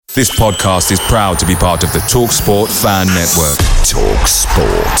This podcast is proud to be part of the TalkSport Fan Network.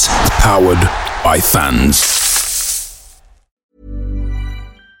 TalkSport. Powered by fans.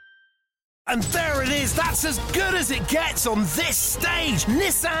 And there it is, that's as good as it gets on this stage.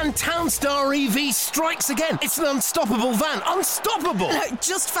 Nissan Townstar EV strikes again. It's an unstoppable van, unstoppable.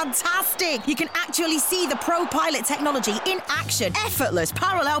 Just fantastic. You can actually see the ProPilot technology in action. Effortless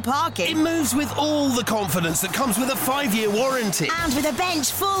parallel parking. It moves with all the confidence that comes with a 5-year warranty. And with a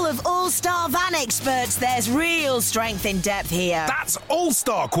bench full of all-star van experts, there's real strength in depth here. That's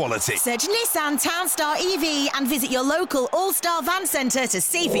all-star quality. Search Nissan Townstar EV and visit your local all-star van centre to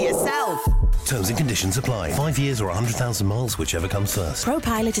see for yourself. Terms and conditions apply. 5 years or 100,000 miles, whichever comes first.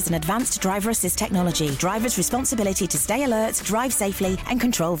 ProPilot is an advanced driver assist technology. Driver's responsibility to stay alert, drive safely and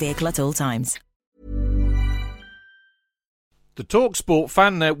control vehicle at all times. The TalkSport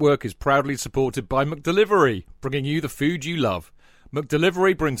Fan Network is proudly supported by McDelivery, bringing you the food you love.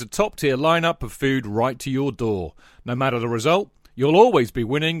 McDelivery brings a top-tier lineup of food right to your door. No matter the result, you'll always be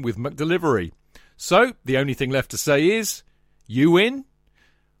winning with McDelivery. So, the only thing left to say is, you win?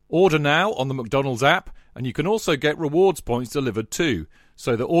 Order now on the McDonald's app, and you can also get rewards points delivered too,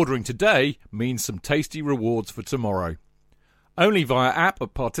 so that ordering today means some tasty rewards for tomorrow. Only via app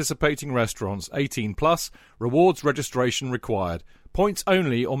at participating restaurants. 18 plus. Rewards registration required. Points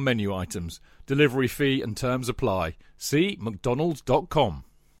only on menu items. Delivery fee and terms apply. See mcdonalds.com.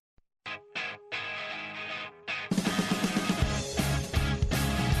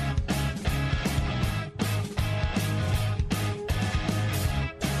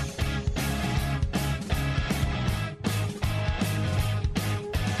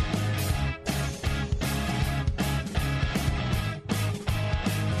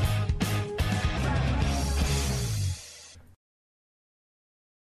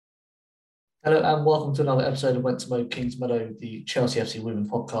 Hello and welcome to another episode of Went to Mow Kings Meadow, the Chelsea FC Women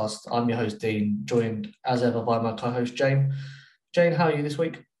podcast. I'm your host Dean, joined as ever by my co-host Jane. Jane, how are you this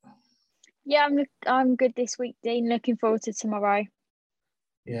week? Yeah, I'm good this week, Dean. Looking forward to tomorrow.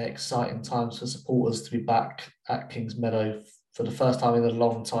 Yeah, exciting times for supporters to be back at Kings Meadow for the first time in a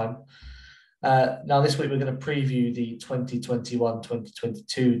long time. Now this week we're going to preview the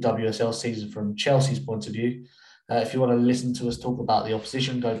 2021-2022 WSL season from Chelsea's point of view. If you want to listen to us talk about the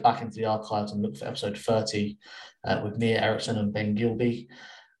opposition, go back into the archives and look for episode 30 with Mia Eriksson and Ben Gilby.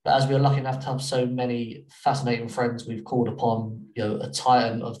 But as we are lucky enough to have so many fascinating friends, we've called upon a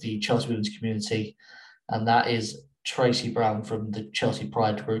titan of the Chelsea women's community, and that is Tracy Brown from the Chelsea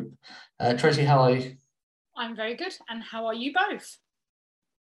Pride group. Tracy, how are you? I'm very good. And how are you both?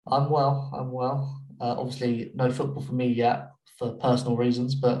 I'm well. Obviously, no football for me yet for personal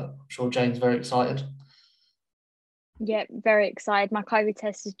reasons, but I'm sure Jane's very excited. Yeah, very excited. My COVID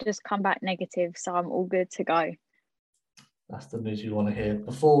test has just come back negative, so I'm all good to go. That's the news you want to hear.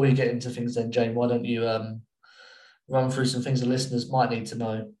 Before we get into things then, Jane, why don't you run through some things the listeners might need to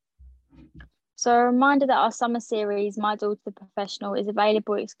know? So a reminder that our summer series, My Daughter the Professional, is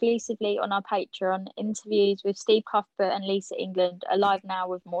available exclusively on our Patreon. Interviews with Steve Cuthbert and Lisa England are live now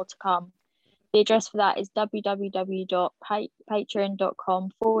with more to come. The address for that is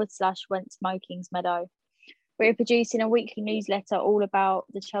www.patreon.com/Went-to-Mow-Kings-Meadow. We're producing a weekly newsletter all about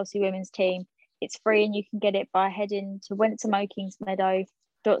the Chelsea women's team. It's free and you can get it by heading to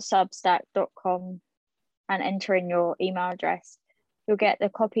went-to-mow-kings-meadow.substack.com and entering your email address. You'll get the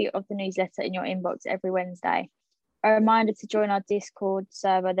copy of the newsletter in your inbox every Wednesday. A reminder to join our Discord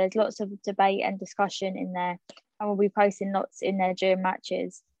server. There's lots of debate and discussion in there, and we'll be posting lots in there during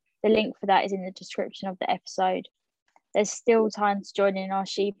matches. The link for that is in the description of the episode. There's still time to join in our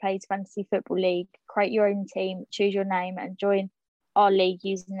She Plays Fantasy Football League. Create your own team, choose your name and join our league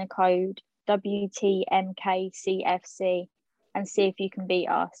using the code WTMKCFC and see if you can beat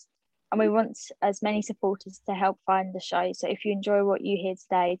us. And we want as many supporters to help find the show. So if you enjoy what you hear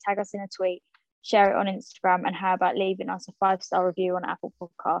today, tag us in a tweet, share it on Instagram, and how about leaving us a 5-star review on Apple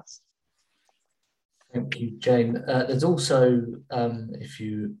Podcasts? Thank you, Jane. There's also, if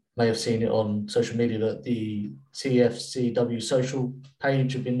you may have seen it on social media, that the TFCW social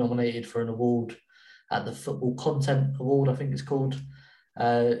page have been nominated for an award at the Football Content Award, I think it's called.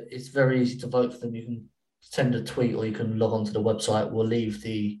 It's very easy to vote for them. You can send a tweet or you can log on to the website. We'll leave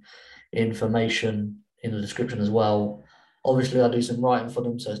the information in the description as well. Obviously, I do some writing for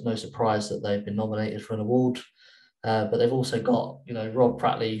them, so it's no surprise that they've been nominated for an award. But they've also got, Rob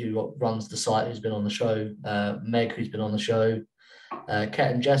Pratley, who runs the site, who's been on the show, Meg, who's been on the show,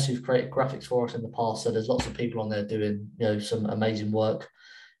 Ket and Jess, who've created graphics for us in the past. So there's lots of people on there doing, some amazing work.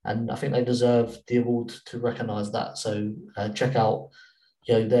 And I think they deserve the award to recognise that. So check out,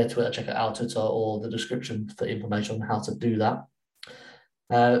 their Twitter, check out our Twitter or the description for information on how to do that.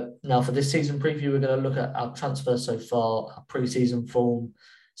 Now, for this season preview, we're going to look at our transfers so far, our pre-season form,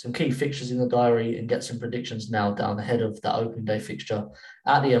 some key fixtures in the diary, and get some predictions now down ahead of that opening day fixture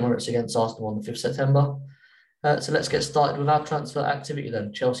at the Emirates against Arsenal on the 5th September. So let's get started with our transfer activity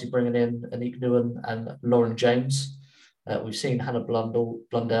then. Chelsea bringing in Anik Nguyen and Lauren James. We've seen Hannah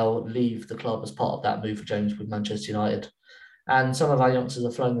Blundell leave the club as part of that move for James with Manchester United. And some of our youngsters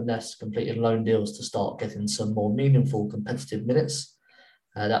have flown the nest, completing loan deals to start getting some more meaningful competitive minutes.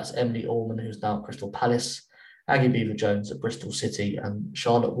 That's Emily Orman, who's now at Crystal Palace, Aggie Beever-Jones at Bristol City, and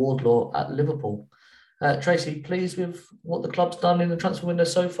Charlotte Wardlaw at Liverpool. Tracy, pleased with what the club's done in the transfer window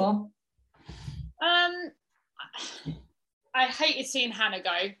so far? I hated seeing Hannah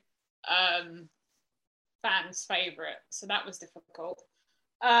go. Fans' favourite, so that was difficult.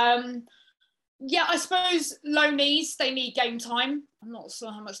 Yeah, I suppose loanees, they need game time. I'm not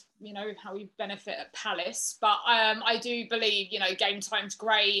sure how much, how we benefit at Palace, but I do believe, game time's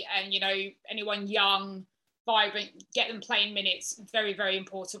great, and, anyone young, vibrant, get them playing minutes, very, very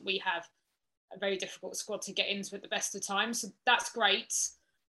important. We have a very difficult squad to get into at the best of times, so that's great.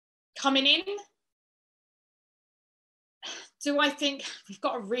 Coming in, do I think we've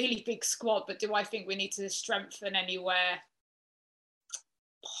got a really big squad, but do I think we need to strengthen anywhere?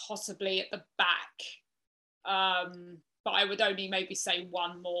 Possibly at the back. But I would only maybe say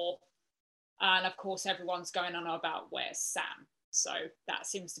one more. And of course, everyone's going on about where's Sam. So that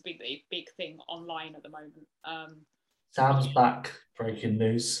seems to be the big thing online at the moment. Sam's back, breaking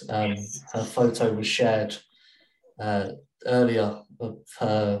news. Yes. Her photo was shared earlier of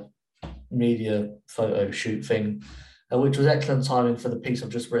her media photo shoot thing, which was excellent timing for the piece I've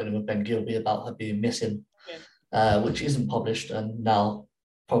just written with Ben Gilby about her being missing, which isn't published and now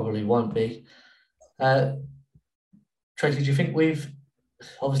probably won't be. Tracy, do you think we've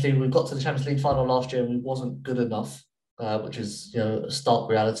got to the Champions League final last year and we wasn't good enough, which is a stark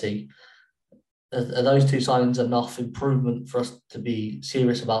reality? Are those two signings enough improvement for us to be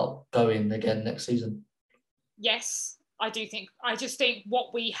serious about going again next season? Yes, I do think. I just think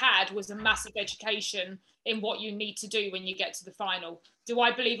what we had was a massive education in what you need to do when you get to the final. Do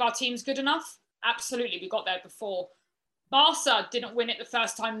I believe our team's good enough? Absolutely, we got there before. Barca didn't win it the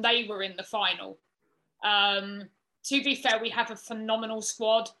first time they were in the final. To be fair, we have a phenomenal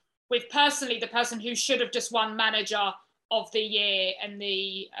squad with personally the person who should have just won Manager of the Year and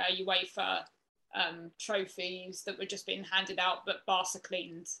the UEFA trophies that were just being handed out, but Barca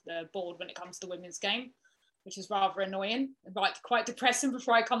cleaned the board when it comes to the women's game, which is rather annoying, quite depressing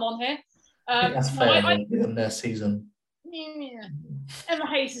before I come on here. I think that's fair in their season. Yeah. Emma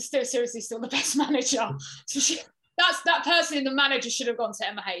Hayes is still the best manager. So that person in the manager should have gone to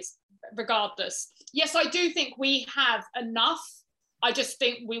Emma Hayes, regardless. Yes, I do think we have enough. I just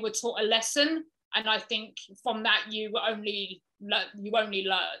think we were taught a lesson, and I think from that you only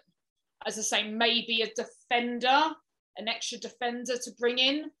learn. As I say, maybe a defender, an extra defender to bring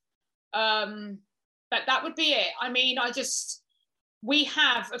in, but that would be it. I mean, we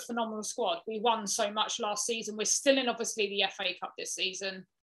have a phenomenal squad. We won so much last season. We're still in, obviously, the FA Cup this season.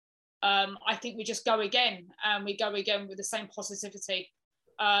 I think we just go again, and we go again with the same positivity.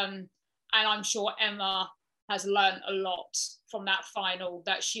 And I'm sure Emma has learned a lot from that final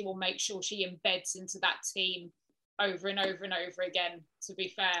that she will make sure she embeds into that team over and over and over again, to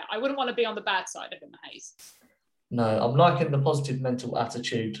be fair. I wouldn't want to be on the bad side of Emma Hayes. No, I'm liking the positive mental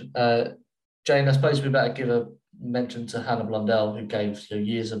attitude. Jane, I suppose we better give a mention to Hannah Blundell, who gave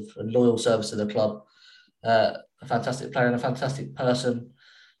years of loyal service to the club. A fantastic player and a fantastic person.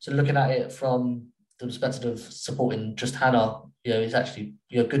 So looking at it from the perspective of supporting just Hannah, it's actually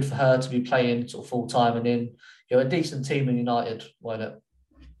good for her to be playing sort of full time and in a decent team in United. Why not?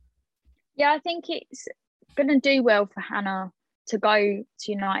 Yeah, I think it's going to do well for Hannah to go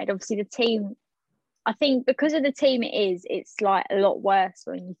to United. Obviously, the team, I think because of the team it's like a lot worse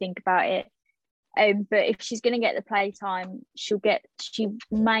when you think about it. But if she's going to get the play time, she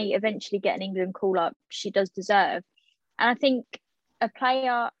may eventually get an England call up. She does deserve. And I think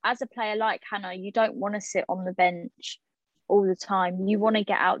as a player like Hannah, you don't want to sit on the bench all the time. You want to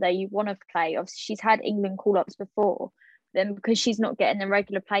get out there. You want to play. Obviously, she's had England call ups before. Then because she's not getting the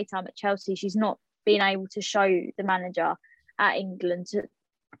regular play time at Chelsea, she's not being able to show the manager at England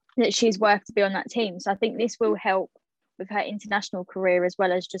that she's worth to be on that team. So I think this will help with her international career as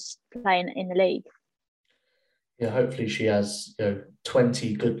well as just playing in the league. Yeah, hopefully she has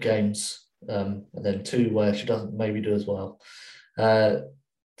 20 good games and then 2 where she doesn't maybe do as well. On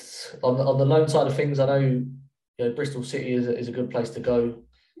the loan side of things, I know Bristol City is a good place to go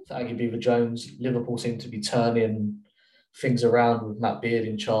for Aggie Beever-Jones. Liverpool seem to be turning things around with Matt Beard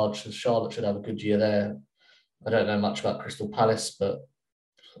in charge, so Charlotte should have a good year there. I don't know much about Crystal Palace, but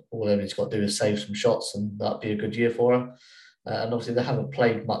all Emily's got to do is save some shots, and that'd be a good year for her. And obviously they haven't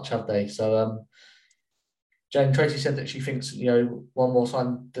played much, have they? So Jane Tracy said that she thinks, one more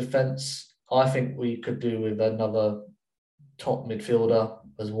time defence. I think we could do with another top midfielder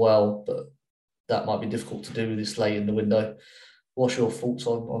as well, but that might be difficult to do this late in the window. What's your thoughts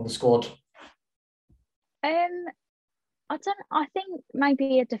on the squad? I think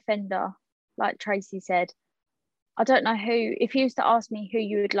maybe a defender, like Tracy said. I don't know who. If you used to ask me who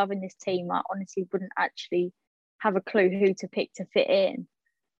you would love in this team, I honestly wouldn't actually have a clue who to pick to fit in.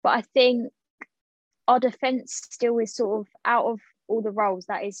 But I think our defence still is sort of, out of all the roles,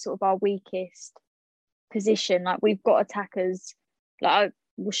 that is sort of our weakest position. Like, we've got attackers. Like, I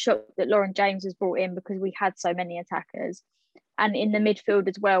was shocked that Lauren James was brought in because we had so many attackers. And in the midfield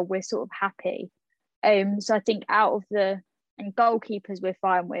as well, we're sort of happy. So I think and goalkeepers we're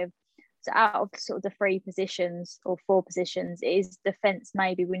fine with. So out of sort of the 3 positions or 4 positions, is defence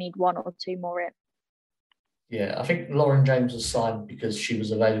maybe we need 1 or 2 more in. Yeah, I think Lauren James was signed because she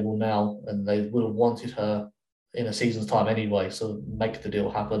was available now, and they would have wanted her in a season's time anyway, so make the deal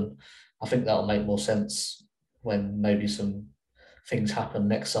happen. I think that'll make more sense when maybe some things happen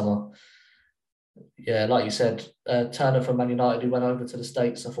next summer. Yeah, like you said, Turner from Man United, who went over to the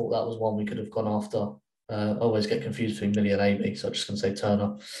States, I thought that was one we could have gone after. I always get confused between Millie and Amy, so I'm just going to say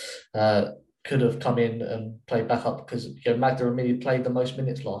Turner. Could have come in and played back up because Magda and Millie played the most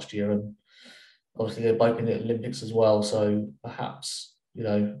minutes last year, and obviously they're both in the Olympics as well, so perhaps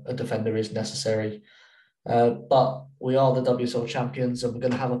a defender is necessary. But we are the WSL champions, and we're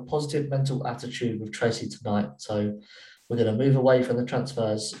going to have a positive mental attitude with Tracy tonight. So we're going to move away from the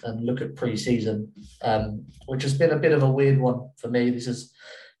transfers and look at pre-season, which has been a bit of a weird one for me. This is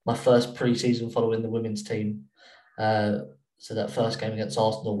my first pre-season following the women's team. So that first game against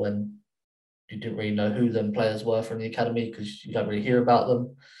Arsenal, when you didn't really know who them players were from the academy because you don't really hear about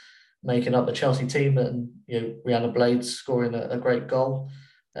them, making up the Chelsea team, and Rihanna Blades scoring a great goal.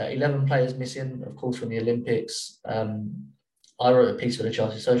 11 players missing, of course, from the Olympics. I wrote a piece for the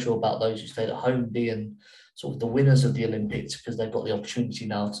Chelsea Social about those who stayed at home being sort of the winners of the Olympics because they've got the opportunity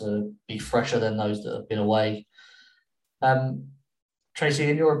now to be fresher than those that have been away. Tracy,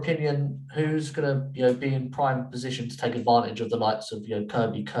 in your opinion, who's going to be in prime position to take advantage of the likes of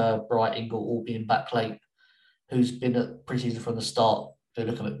Kirby, Kerr, Bright, Ingle all being back late? Who's been at pre-season from the start? They're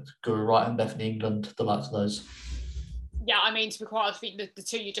looking at Guru Wright and Bethany England, the likes of those. Yeah, I mean, to be quite honest, I think the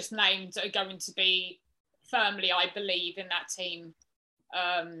 2 you just named are going to be firmly, I believe, in that team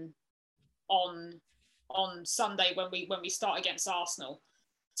on Sunday when we start against Arsenal.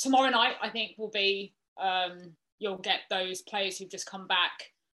 Tomorrow night, I think, will be you'll get those players who've just come back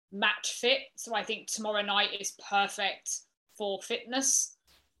match fit. So I think tomorrow night is perfect for fitness.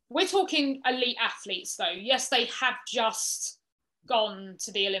 We're talking elite athletes, though. Yes, they have just gone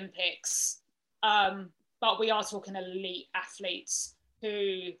to the Olympics, but we are talking elite athletes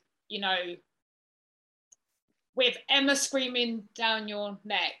who, with Emma screaming down your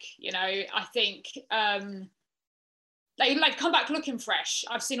neck, I think they come back looking fresh.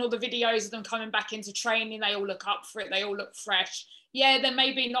 I've seen all the videos of them coming back into training. They all look up for it. They all look fresh. Yeah, they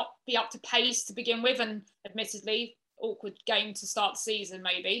maybe not be up to pace to begin with, and admittedly, awkward game to start the season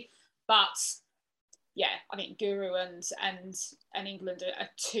maybe. But yeah, I think Guru and England are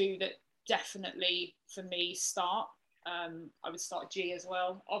 2 that definitely, for me, start. I would start G as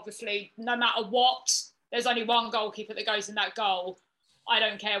well. Obviously, no matter what, there's only one goalkeeper that goes in that goal. I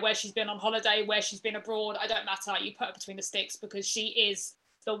don't care where she's been on holiday, where she's been abroad. I don't matter. You put her between the sticks because she is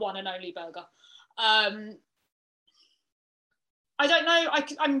the one and only Berger. I don't know.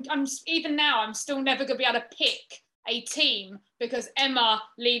 I'm even now, I'm still never going to be able to pick a team because Emma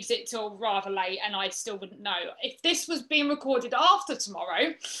leaves it till rather late and I still wouldn't know. If this was being recorded after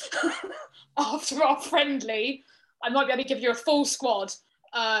tomorrow, after our friendly, I might be able to give you a full squad.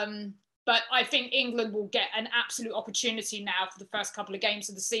 But I think England will get an absolute opportunity now for the first couple of games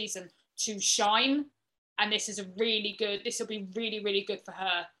of the season to shine. And this will be really, really good for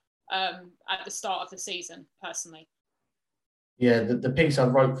her at the start of the season, personally. Yeah, the piece I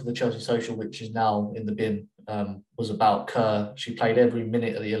wrote for the Chelsea Social, which is now in the bin, was about Kerr. She played every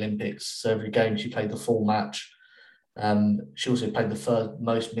minute of the Olympics. So every game she played the full match. She also played the first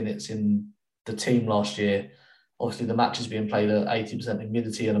most minutes in the team last year. Obviously, the match is being played at 80%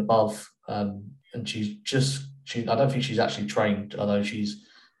 humidity and above. And I don't think she's actually trained, although she's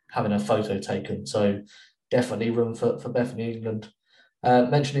having a photo taken. So definitely room for Bethany England.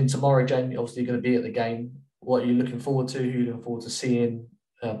 Mentioning tomorrow, Jane, you're obviously going to be at the game. What are you looking forward to? Who are you looking forward to seeing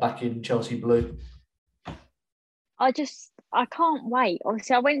back in Chelsea Blue? I can't wait.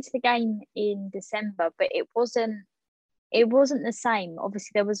 Obviously, I went to the game in December, but it wasn't it wasn't the same.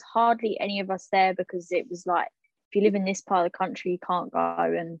 Obviously, there was hardly any of us there because it was like, if you live in this part of the country, you can't go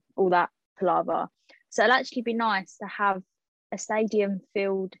and all that palaver. So it'll actually be nice to have a stadium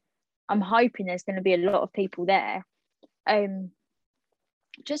filled. I'm hoping there's going to be a lot of people there.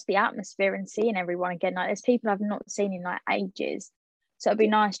 Just the atmosphere and seeing everyone again. Like, there's people I've not seen in like ages. So it'd be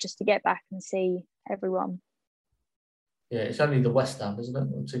nice just to get back and see everyone. Yeah, it's only the West Ham, isn't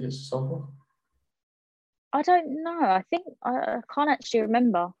it? The tickets are sold for. I don't know. I think I can't actually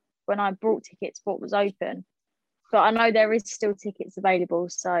remember when I bought tickets what was open. But I know there is still tickets available.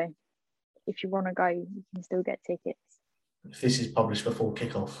 So if you want to go, you can still get tickets. If this is published before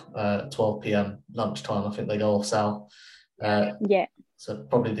kickoff, 12 p.m. lunchtime, I think they go off sale. Yeah. So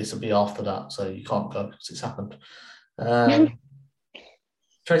probably this will be after that, so you can't go because it's happened.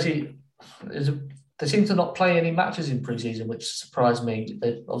 Tracy, they seem to not play any matches in pre-season, which surprised me.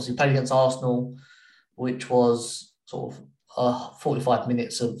 They obviously played against Arsenal, which was sort of 45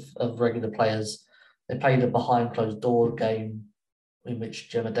 minutes of regular players. They played a behind closed door game in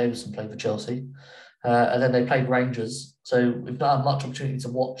which Gemma Davison played for Chelsea. And then they played Rangers. So we've not had much opportunity to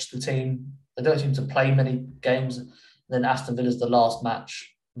watch the team. They don't seem to play many games. And then Aston Villa's the last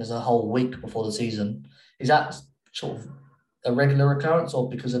match. There's a whole week before the season. Is that sort of a regular occurrence, or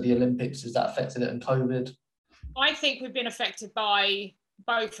because of the Olympics, is that affected it in COVID? I think we've been affected by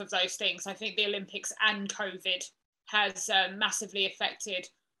both of those things. I think the Olympics and COVID has massively affected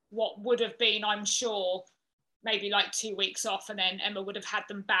what would have been, I'm sure, maybe like 2 weeks off, and then Emma would have had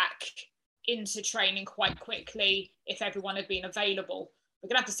them back into training quite quickly if everyone had been available. We're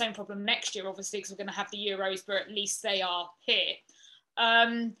going to have the same problem next year, obviously, because we're going to have the Euros, but at least they are here.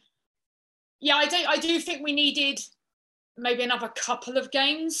 Yeah, I do think we needed maybe another couple of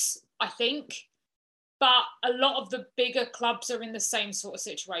games, I think. But a lot of the bigger clubs are in the same sort of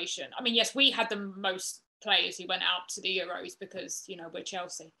situation. I mean, yes, we had the most players who went out to the Euros because, you know, we're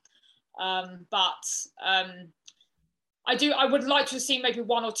Chelsea. I would like to have seen maybe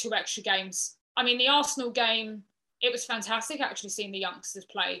 1 or 2 extra games. I mean, the Arsenal game, it was fantastic actually seeing the youngsters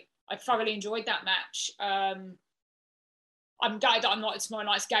play. I thoroughly enjoyed that match. I'm glad that I'm not at tomorrow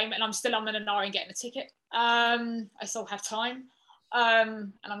night's game, and I'm still on an hour and getting a ticket. I still have time.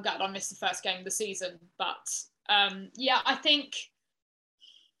 And I'm glad I missed the first game of the season. But yeah, I think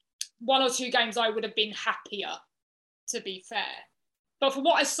 1 or 2 games I would have been happier, to be fair. But for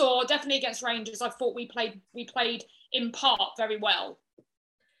what I saw, definitely against Rangers, I thought we played in part very well.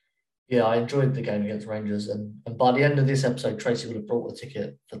 Yeah, I enjoyed the game against Rangers, and by the end of this episode, Tracy would have brought a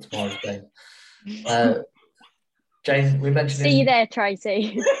ticket for tomorrow's game. Jane, we mentioned... See you there,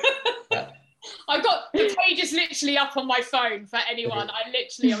 Tracy. I've got the pages literally up on my phone for anyone.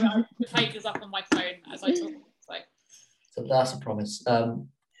 The page is up on my phone as I talk. So that's a promise.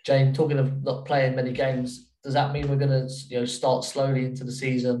 Jane, talking of not playing many games, does that mean we're going to start slowly into the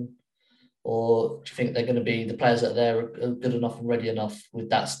season? Or do you think they're going to be, the players that are there are good enough and ready enough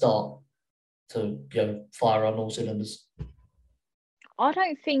with that start to fire on all cylinders? I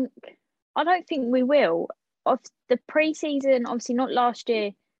don't think we will. Of the pre-season, obviously not last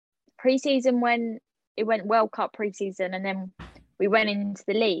year, pre-season when it went World Cup pre-season and then we went into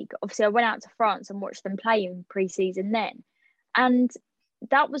the league. Obviously I went out to France and watched them play in pre-season then. And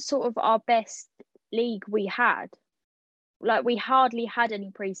that was sort of our best league we had. Like, we hardly had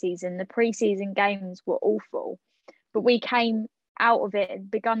any pre-season. The pre-season games were awful. But we came out of it and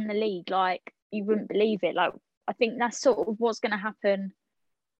begun the league like you wouldn't believe it. Like, I think that's sort of what's going to happen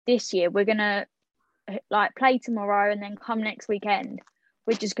this year. We're going to play tomorrow, and then come next weekend,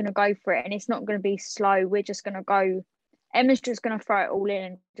 we're just going to go for it. And it's not going to be slow. We're just going to go. Emma's just going to throw it all in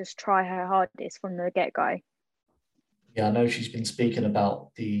and just try her hardest from the get-go. Yeah, I know she's been speaking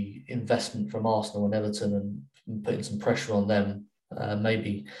about the investment from Arsenal and Everton and putting some pressure on them,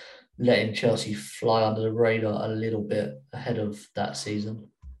 maybe letting Chelsea fly under the radar a little bit ahead of that season.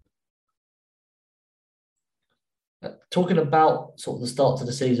 Talking about sort of the start to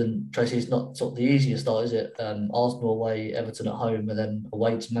the season, Tracy, it's not sort of the easiest start, is it? Arsenal away, Everton at home, and then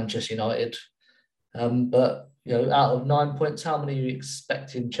away to Manchester United. But out of 9 points, how many are you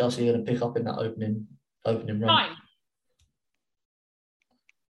expecting Chelsea are going to pick up in that opening run? 9.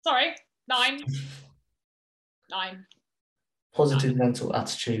 Sorry, 9. 9. Positive mental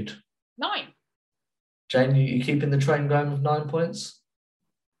attitude. 9. Jane, you keeping the train going with 9 points?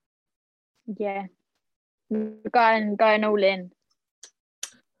 Yeah. We're going all in.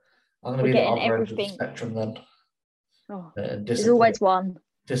 I'm going to be the other end of the spectrum then. Oh, there's always one.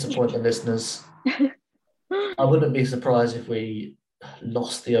 Disappoint the listeners. I wouldn't be surprised if we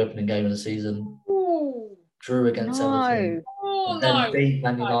lost the opening game of the season, drew against Everton, and then beat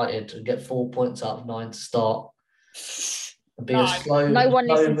Man United and get 4 points out of 9 to start. Be a slow, no one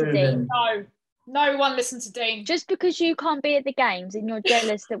slow listens to moving. Dean. No one listens to Dean. Just because you can't be at the games and you're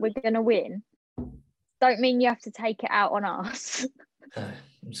jealous that we're going to win, don't mean you have to take it out on us. Okay,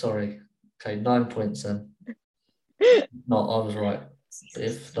 I'm sorry. Okay, 9 points then. No, I was right.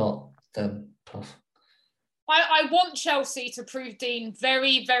 If not, then tough. I want Chelsea to prove Dean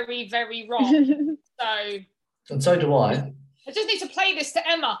very, very, very wrong. And so do I. I just need to play this to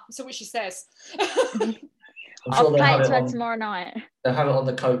Emma, so what she says. I'll play it to her tomorrow night. They'll have it on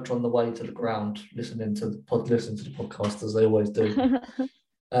the coach on the way to the ground, listening to the podcast as they always do.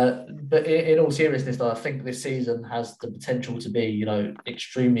 But in all seriousness, though, I think this season has the potential to be,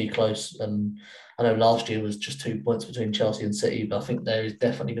 extremely close. And I know last year was just 2 points between Chelsea and City, but I think there is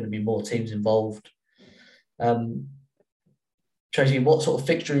definitely going to be more teams involved. Tracy, what sort of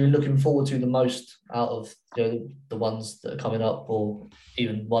fixture are you looking forward to the most out of the ones that are coming up, or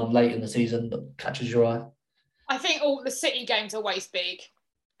even one late in the season that catches your eye? I think all the City games are always big,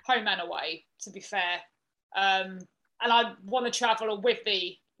 home and away, to be fair. And I want to travel with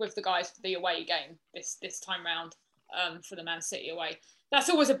the guys for the away game this time round, for the Man City away. That's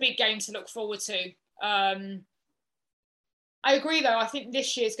always a big game to look forward to. I agree, though. I think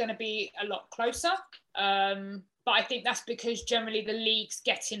this year is going to be a lot closer. But I think that's because generally the league's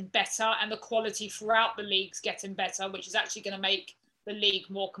getting better and the quality throughout the league's getting better, which is actually going to make the league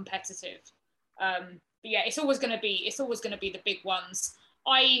more competitive. But yeah, it's always going to be the big ones.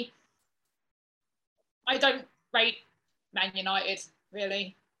 I don't rate Man United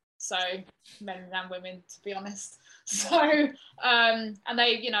really, so men and women, to be honest. So and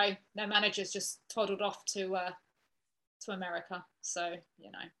they, their managers just toddled off to America. So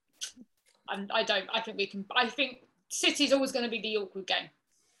I think City's always going to be the awkward game,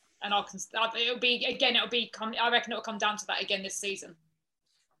 and I reckon it'll come down to that again this season.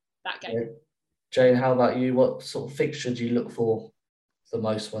 That game. Yeah. Jane, how about you? What sort of fixture do you look for the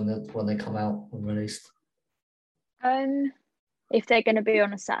most when they come out and released? If they're going to be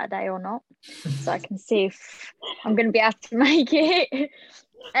on a Saturday or not, so I can see if I'm going to be able to make it.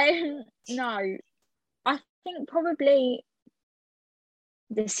 No, I think probably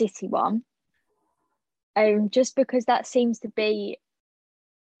the City one. Just because that seems to be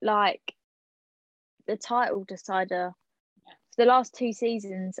like the title decider. For the last 2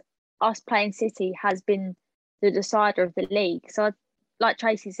 seasons, us playing City has been the decider of the league. So, like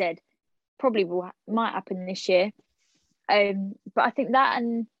Tracy said, probably might happen this year. But I think that,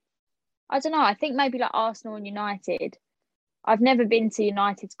 and I don't know, I think maybe like Arsenal and United. I've never been to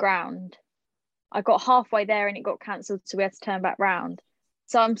United's ground. I got halfway there and it got cancelled, so we had to turn back round.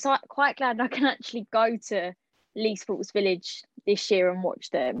 So I'm quite glad I can actually go to Leigh Sports Village this year and watch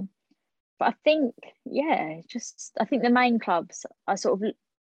them. But I think, I think the main clubs I sort of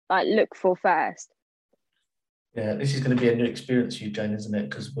look for first. Yeah, this is going to be a new experience for you, Jane, isn't it?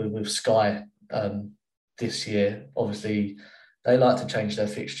 Because we're with Sky this year. Obviously, they like to change their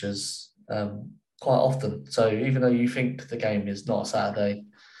fixtures quite often. So even though you think the game is not a Saturday,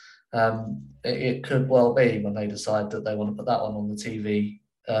 it could well be when they decide that they want to put that one on the TV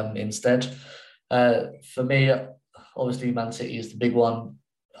instead. For me, obviously, Man City is the big one.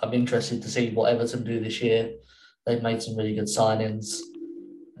 I'm interested to see what Everton do this year. They've made some really good signings.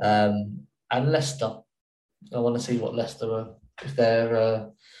 And Leicester. I want to see what Leicester are, if they're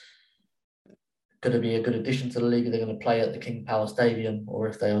going to be a good addition to the league, if they're going to play at the King Power Stadium, or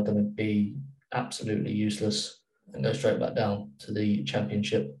if they are going to be absolutely useless and go straight back down to the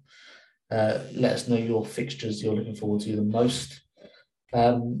Championship. Let us know your fixtures you're looking forward to the most.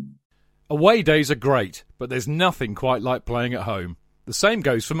 Away days are great, but there's nothing quite like playing at home. The same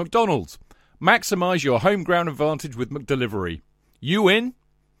goes for McDonald's. Maximise your home ground advantage with McDelivery. You in?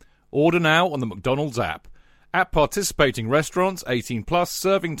 Order now on the McDonald's app. At participating restaurants, 18 plus,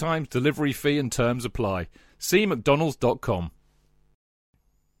 serving times, delivery fee and terms apply. See mcdonalds.com.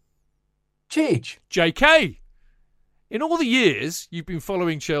 Chidge. JK! In all the years you've been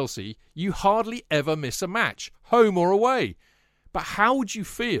following Chelsea, you hardly ever miss a match, home or away. But how would you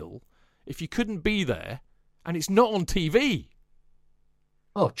feel if you couldn't be there and it's not on TV?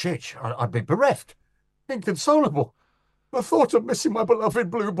 Oh, Chidge, I'd be bereft. Inconsolable. The thought of missing my beloved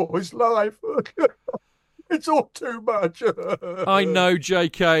Blue Boys live. It's all too much. I know,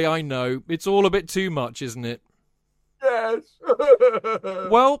 JK, I know. It's all a bit too much, isn't it? Yes.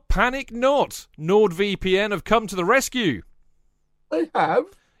 Well, panic not. NordVPN have come to the rescue. They have?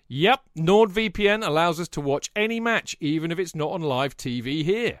 Yep, NordVPN allows us to watch any match, even if it's not on live TV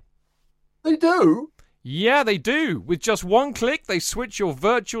here. They do? Yeah, they do. With just one click, they switch your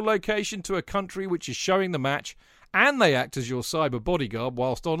virtual location to a country which is showing the match, and they act as your cyber bodyguard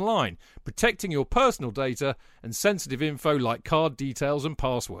whilst online, protecting your personal data and sensitive info like card details and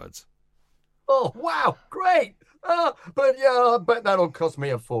passwords. Oh, wow, great. But yeah, I bet that'll cost me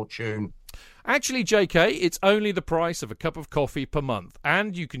a fortune. Actually, JK, it's only the price of a cup of coffee per month,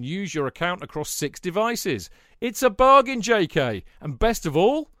 and you can use your account across 6 devices. It's a bargain, JK, and best of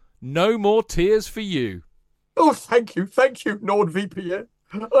all, no more tears for you. Oh, thank you, NordVPN.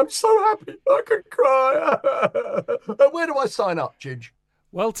 I'm so happy I could cry. Where do I sign up, Gidge?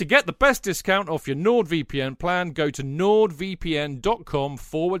 Well, to get the best discount off your NordVPN plan, go to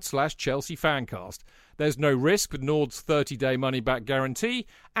nordvpn.com/Chelsea Fancast. There's no risk with Nord's 30-day money-back guarantee,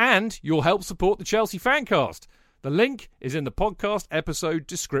 and you'll help support the Chelsea Fancast. The link is in the podcast episode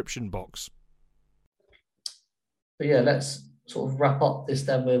description box. But yeah, let's sort of wrap up this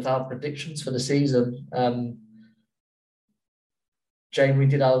then with our predictions for the season. Jane, we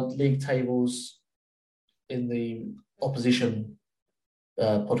did our league tables in the opposition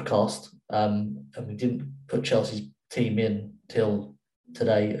podcast, and we didn't put Chelsea's team in till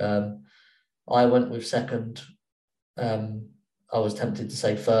today. I went with second. I was tempted to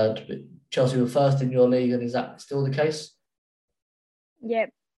say third, but Chelsea were first in your league, and is that still the case?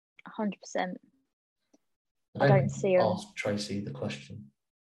 Yep, 100%. I don't see her. Ask Tracy the question.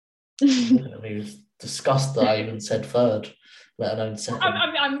 Looking at me with disgust that I even said third, let alone second.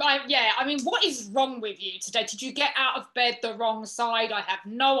 I mean, what is wrong with you today? Did you get out of bed the wrong side? I have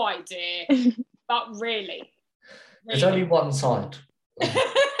no idea. But really. There's only one side.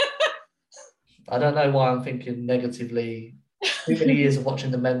 I don't know why I'm thinking negatively. Too many years of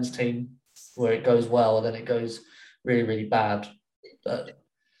watching the men's team where it goes well and then it goes really, really bad. But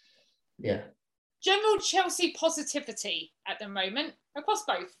yeah. General Chelsea positivity at the moment across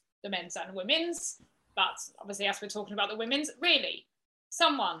both the men's and women's. But obviously, as we're talking about the women's, really,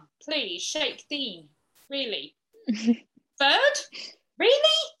 someone, please, shake Dean. Really? Third?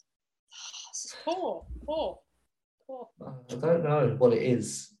 Really? Oh, this is poor. I don't know what it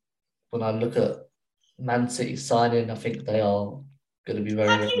is. When I look at Man City signing, I think they are going to be very,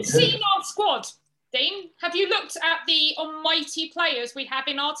 Have you good. seen our squad, Dean? Have you looked at the almighty players we have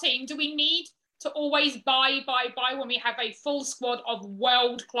in our team? Do we need to always buy when we have a full squad of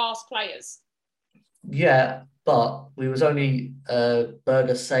world-class players? Yeah, but we was only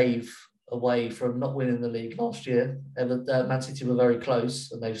Berger save away from not winning the league last year. Man City were very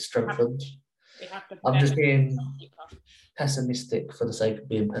close and they've strengthened. I'm just being pessimistic for the sake of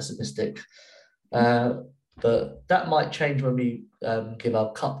being pessimistic. But that might change when we give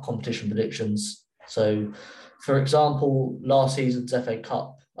our cup competition predictions. So, for example, last season's FA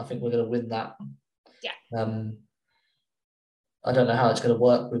Cup, I think we're going to win that. Yeah. I don't know how it's going to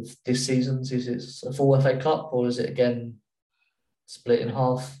work with this season's. Is it a full FA Cup or is it again split in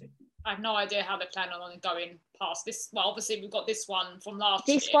half? I have no idea how they're planning on going past this. Well, obviously we've got this one from last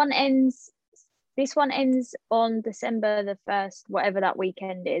year. This one ends on December the 1st, whatever that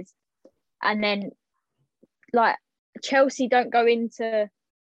weekend is. And then, like, Chelsea don't go into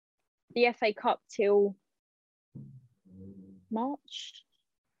the FA Cup till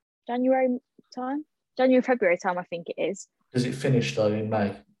January, February time, I think it is. Does it finish, though, in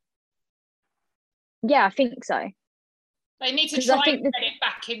May? Yeah, I think so. They need to try and get it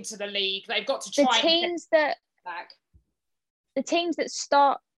back into the league. They've got to try the teams that back. The teams that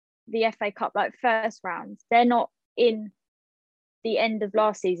start the FA Cup, like first rounds, they're not in the end of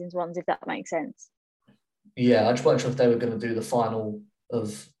last season's ones, if that makes sense. Yeah, I just wasn't sure if they were going to do the final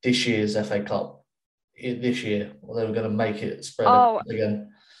of this year's FA Cup this year, or they were going to make it spread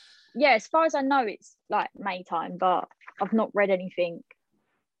again. Yeah, as far as I know, it's like May time, but I've not read anything.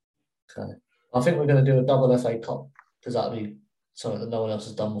 Okay. I think we're going to do a double FA Cup because that'll be something that no one else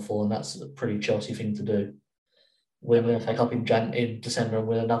has done before, and that's a pretty Chelsea thing to do. Win an FA Cup in December and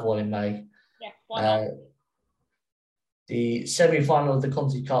win another one in May. Yeah, why not? The semi-final of the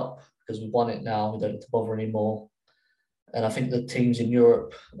Conti Cup, because we've won it now, we don't need to bother anymore. And I think the teams in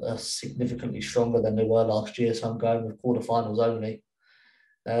Europe are significantly stronger than they were last year, so I'm going with quarterfinals only.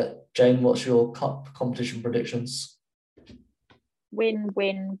 Jane, what's your cup competition predictions? Win.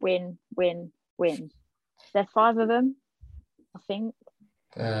 There are 5 of them, I think.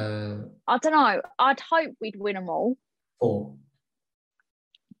 I don't know. I'd hope we'd win them all. 4.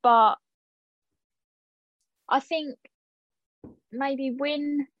 But I think maybe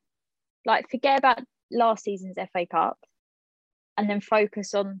win, like forget about last season's FA Cup and then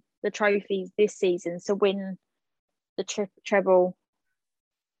focus on the trophies this season. So win the treble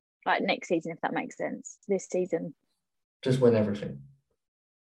like next season, if that makes sense. This season. Just win everything.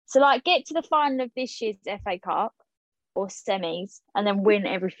 So like get to the final of this year's FA Cup or semis and then win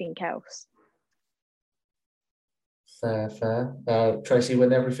everything else. Fair. Tracy,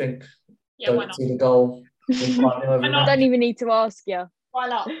 win everything. Yeah, why Don't not? see the goal. I don't even need to ask you. Why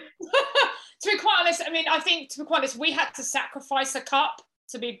not? To be quite honest, we had to sacrifice a cup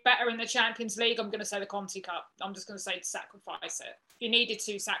to be better in the Champions League. I'm going to say the Conti Cup. I'm just going to say to sacrifice it. You needed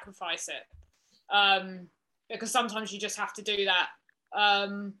to sacrifice it. Because sometimes you just have to do that.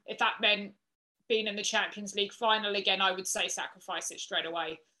 If that meant being in the Champions League final again, I would say sacrifice it straight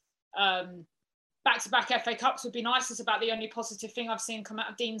away. Back-to-back FA Cups would be nice. It's about the only positive thing I've seen come out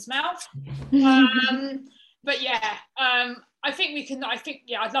of Dean's mouth. But yeah, I think we can.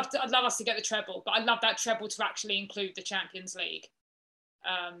 I'd love us to get the treble, but I'd love that treble to actually include the Champions League.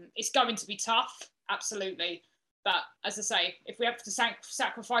 It's going to be tough, absolutely. But as I say, if we have to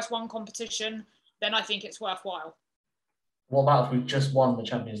sacrifice one competition, then I think it's worthwhile. What about if we just won the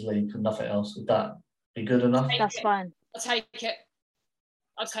Champions League and nothing else? Would that be good enough? That's fine. I'll take it.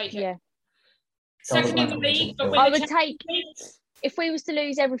 Yeah. Second in the league, but I would take, if we was to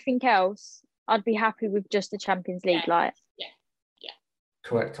lose everything else, I'd be happy with just the Champions League. Yeah.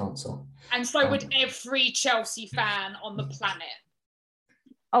 Correct answer. And so would every Chelsea fan on the planet.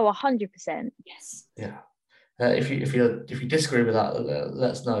 Oh, 100%. Yes. Yeah. If you disagree with that,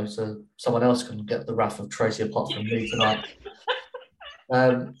 let us know so someone else can get the wrath of Tracy apart from me tonight.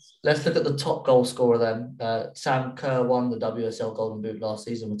 Let's look at the top goal scorer then. Sam Kerr won the WSL Golden Boot last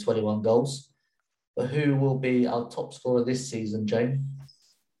season with 21 goals. But who will be our top scorer this season, Jane?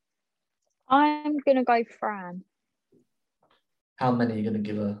 I'm going to go Fran. How many are you going to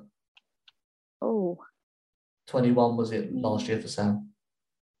give her? Oh. 21 was it last year for Sam?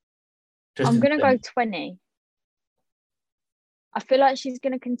 I'm going to go 20. I feel like she's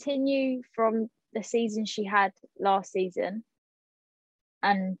going to continue from the season she had last season.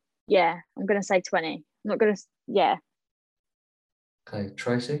 And yeah, I'm going to say 20. I'm not going to, yeah. Okay,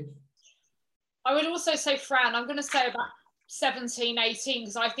 Tracy? I would also say Fran. I'm going to say about 17, 18,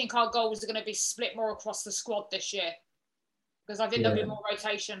 because I think our goals are going to be split more across the squad this year. Because I think there'll be more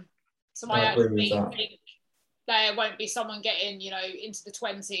rotation. So I actually think there won't be someone getting, into the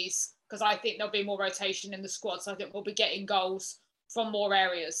 20s, because I think there'll be more rotation in the squad. So I think we'll be getting goals from more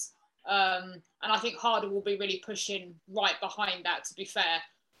areas. And I think Harder will be really pushing right behind that, to be fair.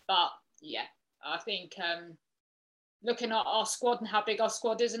 But yeah, I think looking at our squad and how big our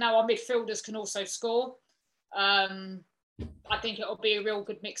squad is, and now our midfielders can also score, I think it'll be a real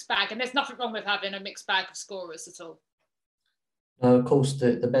good mixed bag. And there's nothing wrong with having a mixed bag of scorers at all. Of course,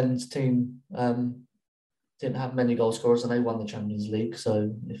 the men's team didn't have many goal scorers and they won the Champions League.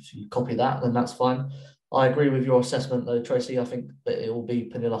 So if you copy that, then that's fine. I agree with your assessment, though, Tracy. I think that it will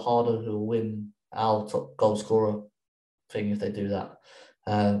be Pernilla Harder who will win our top goal scorer thing if they do that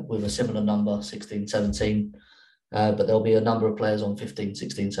with a similar number, 16, 17. But there'll be a number of players on 15,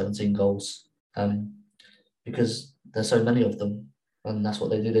 16, 17 goals because there's so many of them. And that's what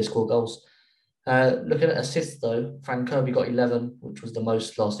they do. They score goals. Looking at assists, though, Fran Kirby got 11, which was the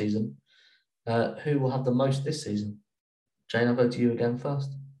most last season. Who will have the most this season? Jane, I'll go to you again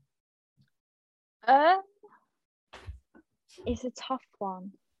first. It's a tough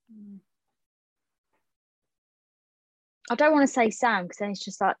one. I don't want to say Sam because then it's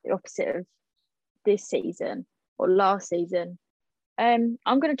just like the opposite of this season or last season. I'm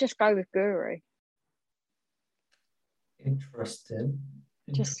going to just go with Guru. Interesting.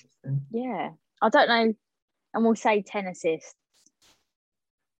 Just, yeah. I don't know. And we'll say 10 assists.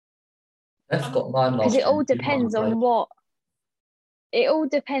 They've got 9 last because it all year. depends on what. It all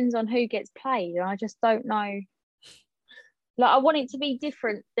depends on who gets played, and I just don't know. Like, I want it to be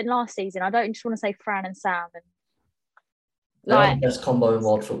different than last season. I don't just want to say Fran and Sam. And they're the best combo in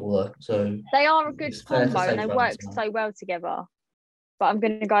world football, though. So they are a good combo, and they work so well together. But I'm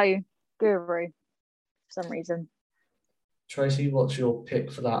going to go Guru for some reason. Tracy, what's your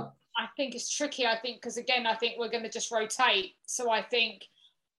pick for that? I think it's tricky. I think because again, I think we're going to just rotate. So I think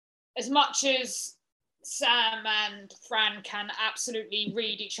as much as Sam and Fran can absolutely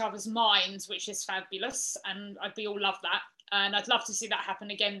read each other's minds, which is fabulous, and we all love that. And I'd love to see that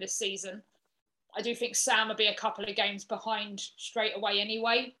happen again this season. I do think Sam will be a couple of games behind straight away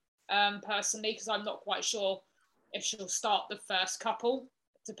anyway, personally, because I'm not quite sure if she'll start the first couple,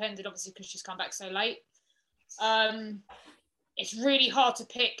 depending obviously because she's come back so late. It's really hard to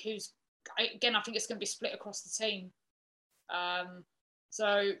pick who's, again, I think it's going to be split across the team.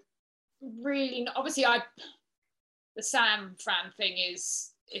 So really, obviously, the Sam Fran thing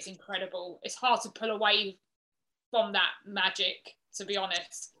is incredible. It's hard to pull away from that magic, to be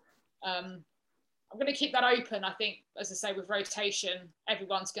honest. I'm going to keep that open. I think, as I say, with rotation,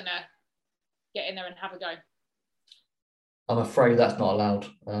 everyone's going to get in there and have a go. I'm afraid that's not allowed.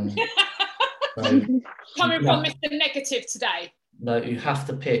 So Coming from Mr. Negative today. no, you have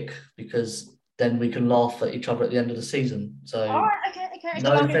to pick because then we can laugh at each other at the end of the season. So all right, okay.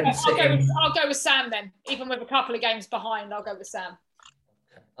 No offense I'll go with Sam then. Even with a couple of games behind, I'll go with Sam.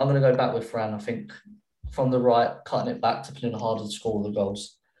 I'm going to go back with Fran. I think from the right, cutting it back to Pernille Harder to score the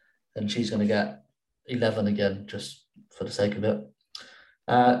goals, and she's going to get 11 again, just for the sake of it.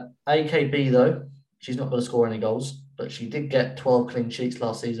 AKB, though, she's not going to score any goals, but she did get 12 clean sheets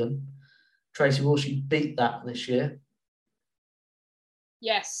last season. Tracy, will she beat that this year?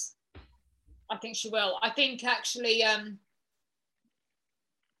 Yes, I think she will. I think actually,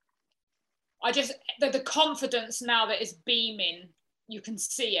 I just the confidence now that is beaming, you can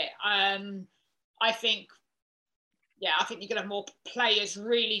see it. I think you're gonna have more players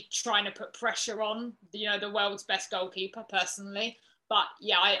really trying to put pressure on, the world's best goalkeeper, personally. But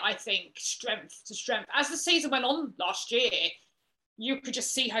yeah, I think strength to strength. As the season went on last year, you could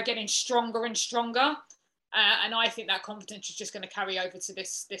just see her getting stronger and stronger. And I think that confidence is just going to carry over to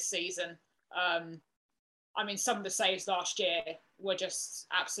this season. I mean, some of the saves last year were just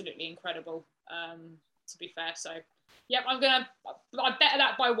absolutely incredible, to be fair. So, yep, I better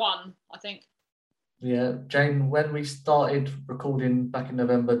that by 1, I think. Yeah, Jane, when we started recording back in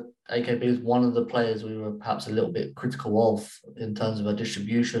November, AKB was one of the players we were perhaps a little bit critical of in terms of her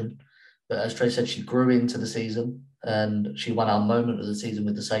distribution. But as Trey said, she grew into the season and she won our moment of the season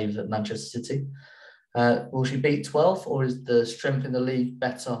with the save at Manchester City. Will she beat 12, or is the strength in the league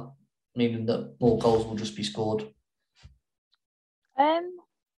better, meaning that more goals will just be scored?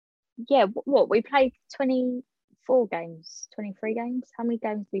 Yeah, what we played 24 games, 23 games. How many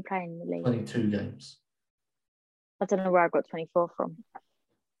games do we play in the league? 22 games. I don't know where I got 24 from.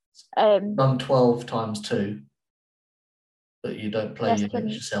 Done 12 times 2, but you don't play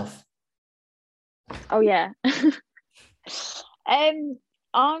against yourself. Oh yeah. I'm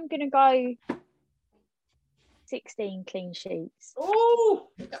gonna go 16 clean sheets. Oh,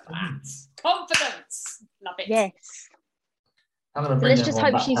 look at that. Confidence. Love it. Yes. Let's just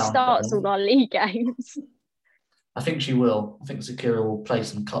hope she starts all our league games. I think she will. I think Zakira will play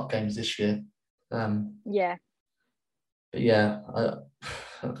some cup games this year. Yeah. But yeah,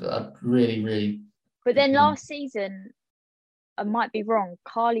 I really, really... But then last season, I might be wrong,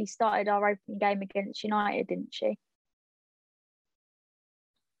 Carly started our opening game against United, didn't she?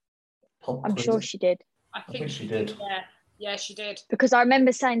 I'm sure she did. I think she did. Yeah, she did. Because I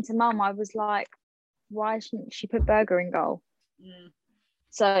remember saying to Mum, I was like, why shouldn't she put Berger in goal?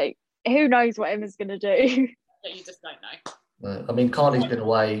 So who knows what Emma's going to do? Yeah, you just don't know. I mean, Carly's been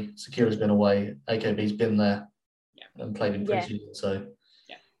away, Zakira's been away, AKB's been there and played in pre-season, so...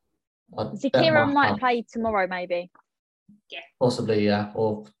 Zakira might play tomorrow, maybe. Yeah. Possibly, yeah,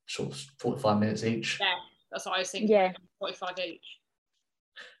 or sort of 45 minutes each. Yeah, that's what I was thinking. Yeah. 45 each.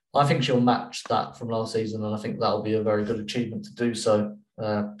 I think she'll match that from last season, and I think that'll be a very good achievement to do so,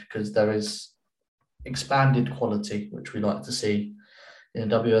 because there is expanded quality, which we like to see in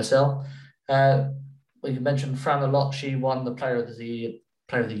the WSL. We can mention Fran a lot. She won the Player of the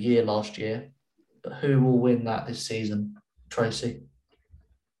Year last year, but who will win that this season, Tracy?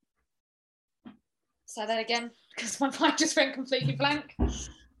 Say that again, because my mind just went completely blank.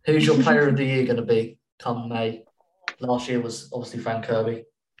 Who's your Player of the Year going to be come May? Last year was obviously Fran Kirby.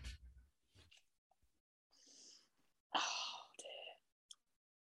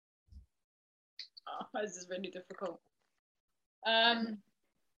 This is really difficult.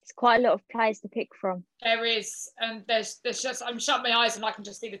 It's quite a lot of players to pick from. There is, and there's just, I'm shutting my eyes and I can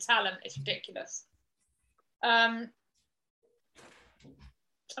just see the talent. It's ridiculous. I'm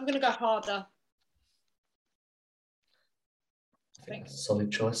going to go Harder. I think that's a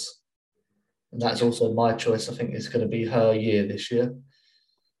solid choice. And that's also my choice. I think it's going to be her year this year.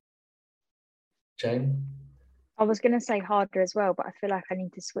 Jane? I was going to say Harder as well, but I feel like I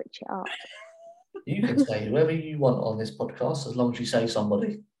need to switch it up. You can say whoever you want on this podcast, as long as you say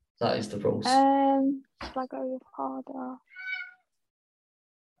somebody. That is the rules. Should I go with Harder?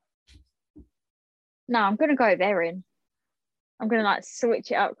 No, I'm going to go with Erin. I'm going to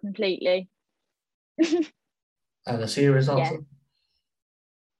switch it up completely. And a serious answer? Yeah.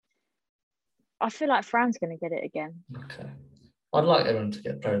 I feel like Fran's going to get it again. Okay. I'd like Erin to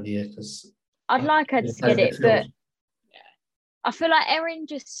get Player of the Year because... I'd like her to get it, but I feel like Erin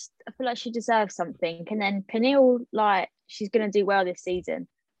I feel like she deserves something. And then Pernille, she's going to do well this season.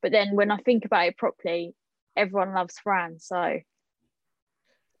 But then when I think about it properly, everyone loves Fran, so...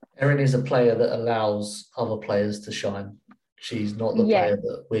 Erin is a player that allows other players to shine. She's not the player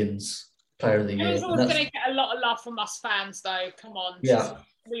that wins Player of the Year. Erin's always going to get a lot of love from us fans, though. Come on. Yeah.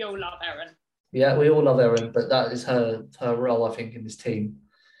 We all love Erin. Yeah, we all love Erin, but that is her role, I think, in this team.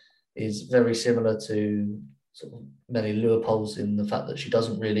 is very similar to sort of many Leopolds in the fact that she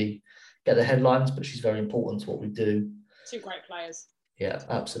doesn't really get the headlines, but she's very important to what we do. 2 great players. Yeah,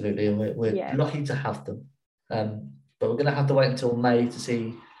 absolutely. And we're lucky to have them. But we're going to have to wait until May to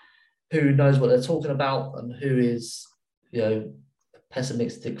see who knows what they're talking about and who is,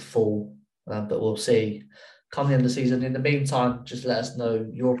 pessimistic fool. But we'll see come the end of the season. In the meantime, just let us know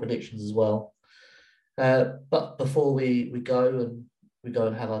your predictions as well. But before we go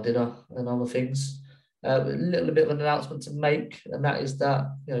and have our dinner and other things, a little bit of an announcement to make, and that is that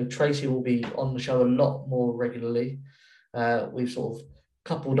Tracy will be on the show a lot more regularly. We've sort of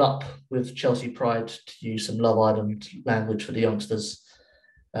coupled up with Chelsea Pride to use some Love Island language for the youngsters.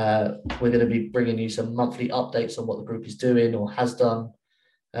 We're going to be bringing you some monthly updates on what the group is doing or has done.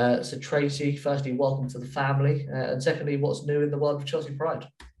 So Tracy, firstly, welcome to the family, and secondly, what's new in the world of Chelsea Pride?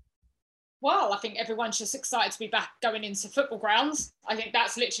 Well, I think everyone's just excited to be back going into football grounds. I think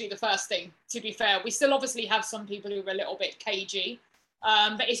that's literally the first thing, to be fair. We still obviously have some people who are a little bit cagey,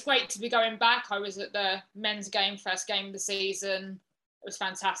 but it's great to be going back. I was at the men's game, first game of the season. It was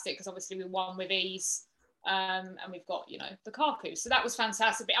fantastic because obviously we won with ease, and we've got, the Lukaku. So that was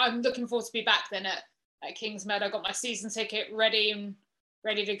fantastic. But I'm looking forward to be back then at Kingsmeadow. I got my season ticket ready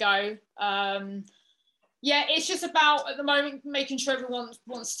to go. Yeah, it's just about, at the moment, making sure everyone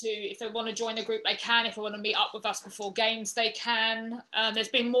wants to, if they want to join the group, they can. If they want to meet up with us before games, they can. There's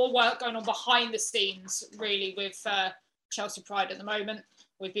been more work going on behind the scenes, really, with Chelsea Pride at the moment.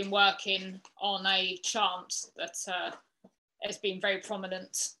 We've been working on a chant that has been very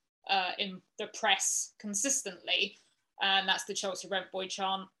prominent in the press consistently, and that's the Chelsea Rent Boy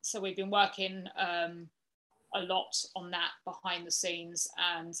chant. So we've been working a lot on that behind the scenes,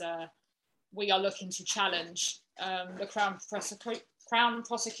 and we are looking to challenge the Crown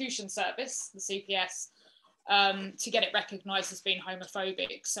Prosecution Service, the CPS, to get it recognised as being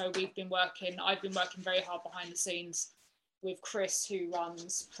homophobic. So I've been working very hard behind the scenes with Chris, who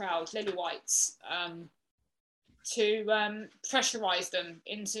runs Proud Lily Whites, to pressurise them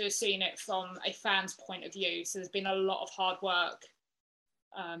into seeing it from a fan's point of view. So there's been a lot of hard work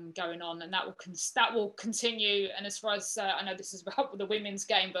going on, and that will continue. And as far as I know, this is about the women's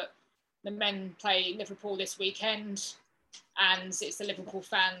game, but the men play Liverpool this weekend, and it's the Liverpool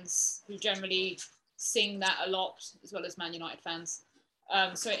fans who generally sing that a lot, as well as Man United fans.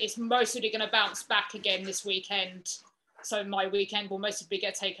 So it's mostly going to bounce back again this weekend. So my weekend will mostly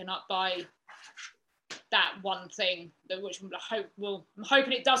get taken up by that one thing, which I'm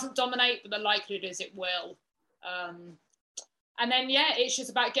hoping it doesn't dominate, but the likelihood is it will. And then, it's just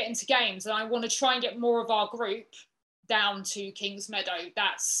about getting to games. And I want to try and get more of our group down to Kingsmeadow.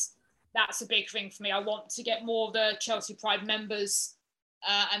 That's a big thing for me. I want to get more of the Chelsea Pride members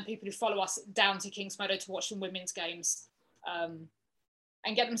and people who follow us down to Kingsmeadow to watch some women's games,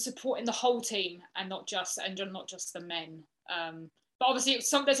 and get them supporting the whole team and not just the men. But obviously,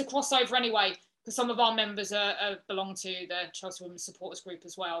 there's a crossover anyway, because some of our members belong to the Chelsea Women's Supporters Group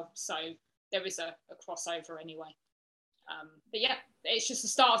as well. So there is a crossover anyway. But it's just the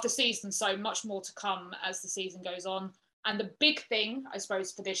start of the season, so much more to come as the season goes on. And the big thing, I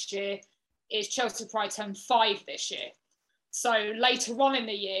suppose, for this year is Chelsea Pride turned 5 this year. So later on in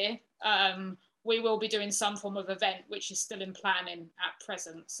the year, we will be doing some form of event, which is still in planning at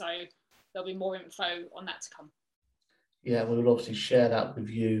present. So there'll be more info on that to come. Yeah, we will obviously share that with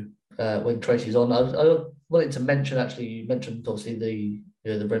you when Tracy's on. I wanted to mention, actually, you mentioned obviously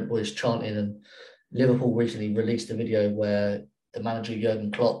the Brent Boys chanting, and Liverpool recently released a video where the manager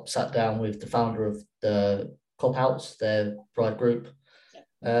Jurgen Klopp sat down with the founder of the Cop-Outs, their Pride group.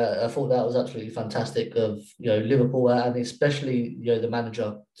 I thought that was absolutely fantastic of Liverpool, and especially the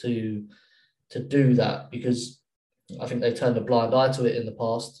manager to do that, because I think they turned a blind eye to it in the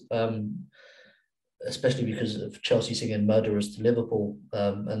past, especially because of Chelsea singing "Murderers" to Liverpool,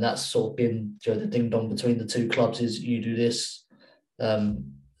 and that's sort of been the ding dong between the two clubs is you do this,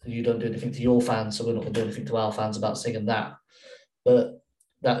 you don't do anything to your fans, so we're not going to do anything to our fans about singing that. But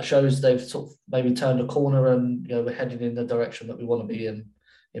that shows they've sort of maybe turned a corner, and we're heading in the direction that we want to be in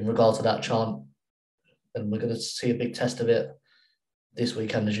regard to that chant. And we're going to see a big test of it this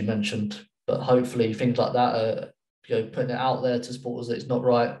weekend, as you mentioned. But hopefully things like that are putting it out there to supporters that it's not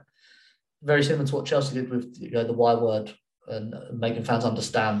right. Very similar to what Chelsea did with the Y word, and making fans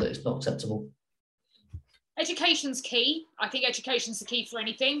understand that it's not acceptable. Education's key. I think education's the key for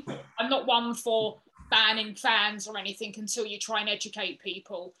anything. I'm not one for banning fans or anything until you try and educate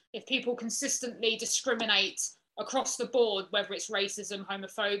people. If people consistently discriminate across the board, whether it's racism,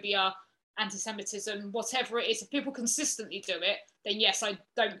 homophobia, anti-Semitism, whatever it is, if people consistently do it, then yes, I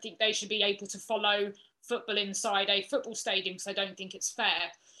don't think they should be able to follow football inside a football stadium, because I don't think it's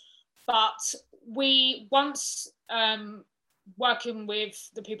fair. But we once working with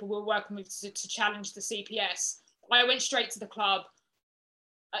the people we were working with to challenge the CPS, I went straight to the club.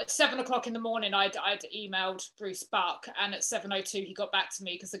 At 7 o'clock in the morning, I'd emailed Bruce Buck, and at 7:02 he got back to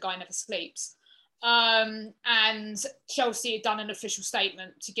me because the guy never sleeps. And Chelsea had done an official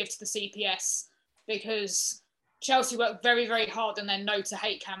statement to give to the CPS, because Chelsea worked very, very hard on their No to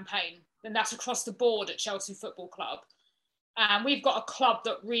Hate campaign, and that's across the board at Chelsea Football Club. And we've got a club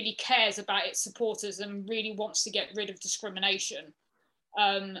that really cares about its supporters and really wants to get rid of discrimination.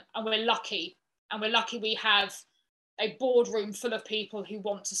 And we're lucky. And we're lucky we have a boardroom full of people who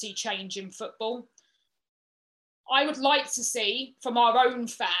want to see change in football. I would like to see from our own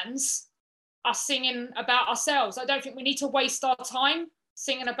fans us singing about ourselves. I don't think we need to waste our time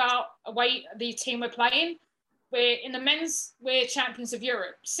singing about the team we're playing. We're in the men's, we're champions of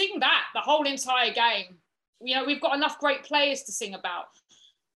Europe. Sing that the whole entire game. You know, we've got enough great players to sing about.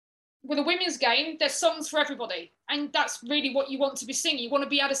 With a women's game, there's songs for everybody. And that's really what you want to be singing. You want to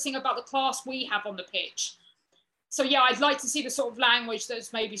be able to sing about the class we have on the pitch. So yeah, I'd like to see the sort of language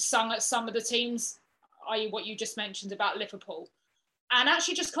that's maybe sung at some of the teams, i.e. what you just mentioned about Liverpool. And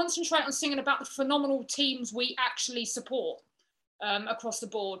actually just concentrate on singing about the phenomenal teams we actually support across the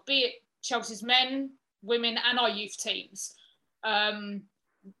board, be it Chelsea's men, women and our youth teams.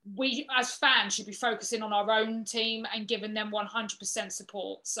 We as fans should be focusing on our own team and giving them 100%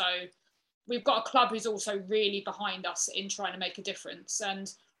 support. So we've got a club who's also really behind us in trying to make a difference.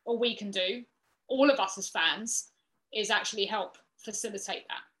 And all we can do, all of us as fans, is actually help facilitate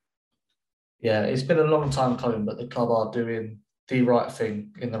that. Yeah, it's been a long time coming, but the club are doing the right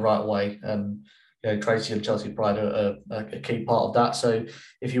thing in the right way. And Tracy and Chelsea Pride are a key part of that. So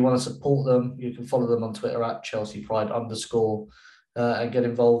if you want to support them, you can follow them on Twitter at Chelsea Pride _ and get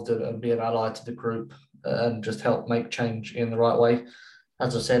involved and be an ally to the group and just help make change in the right way.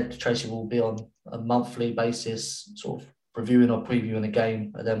 As I said, Tracy will be on a monthly basis, sort of reviewing or previewing a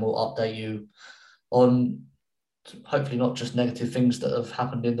game, and then we'll update you on hopefully not just negative things that have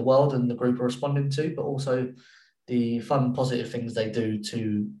happened in the world and the group are responding to, but also the fun, positive things they do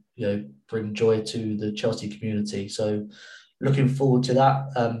to bring joy to the Chelsea community. So looking forward to that.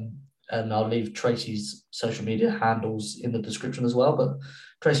 And I'll leave Tracy's social media handles in the description as well. But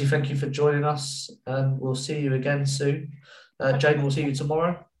Tracy, thank you for joining us, and we'll see you again soon. Jane, we'll see you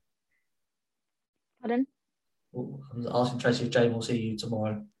tomorrow. Pardon? I'm asking Tracy if Jane will see you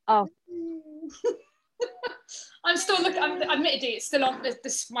tomorrow. Oh. I'm still looking. Admittedly, it's still on.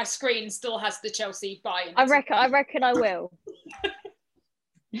 My screen still has the Chelsea buy-in. I reckon I will.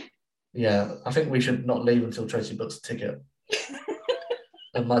 Yeah, I think we should not leave until Tracy books a ticket.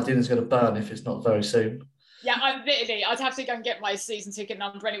 And my dinner's going to burn if it's not very soon. Yeah, I'd have to go and get my season ticket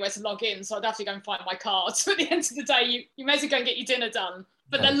number anyway to log in, so I'd have to go and find my card. So at the end of the day, you may as well go and get your dinner done.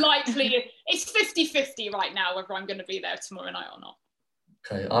 But okay. It's 50-50 right now whether I'm going to be there tomorrow night or not.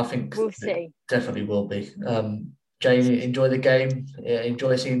 Okay, I think we'll see. Definitely will be. Jamie, enjoy the game.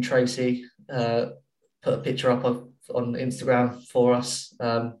 Enjoy seeing Tracy. Put a picture up on Instagram for us.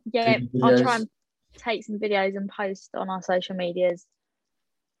 I'll try and take some videos and post on our social medias.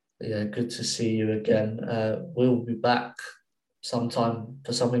 Yeah, good to see you again. We'll be back sometime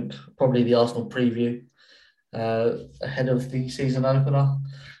for something, probably the Arsenal preview ahead of the season opener,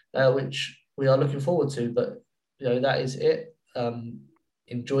 which we are looking forward to. But that is it.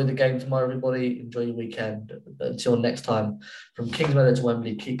 Enjoy the game tomorrow, everybody. Enjoy your weekend. Until next time, from Kingsmeadow to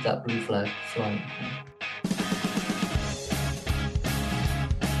Wembley, keep that blue flag flying.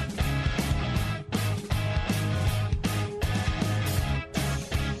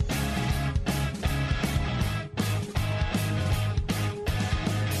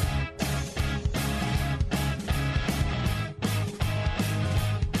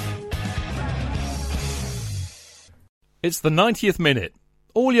 It's the 90th minute.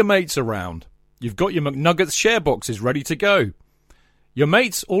 All your mates around. You've got your McNuggets share boxes ready to go. Your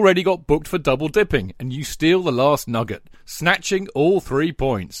mates already got booked for double dipping and you steal the last nugget, snatching all 3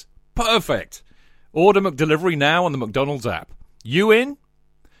 points. Perfect. Order McDelivery now on the McDonald's app. You in?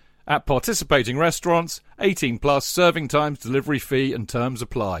 At participating restaurants, 18 plus, serving times, delivery fee and terms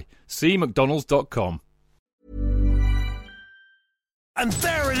apply. See mcdonalds.com. And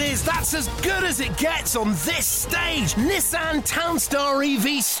there it is, that's as good as it gets on this stage. Nissan Townstar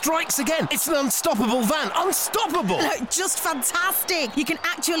EV strikes again. It's an unstoppable van, unstoppable. Look, just fantastic. You can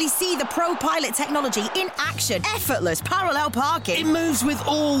actually see the ProPilot technology in action. Effortless parallel parking. It moves with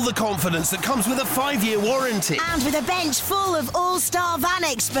all the confidence that comes with a 5-year warranty. And with a bench full of all-star van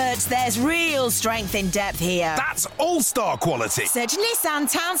experts, there's real strength in depth here. That's all-star quality. Search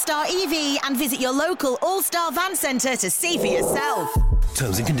Nissan Townstar EV and visit your local all-star van centre to see for yourself.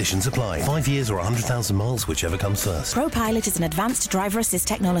 Terms and conditions apply. 5 years or 100,000 miles, whichever comes first. ProPilot is an advanced driver assist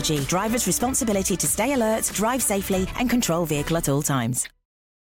technology. Driver's responsibility to stay alert, drive safely and control vehicle at all times.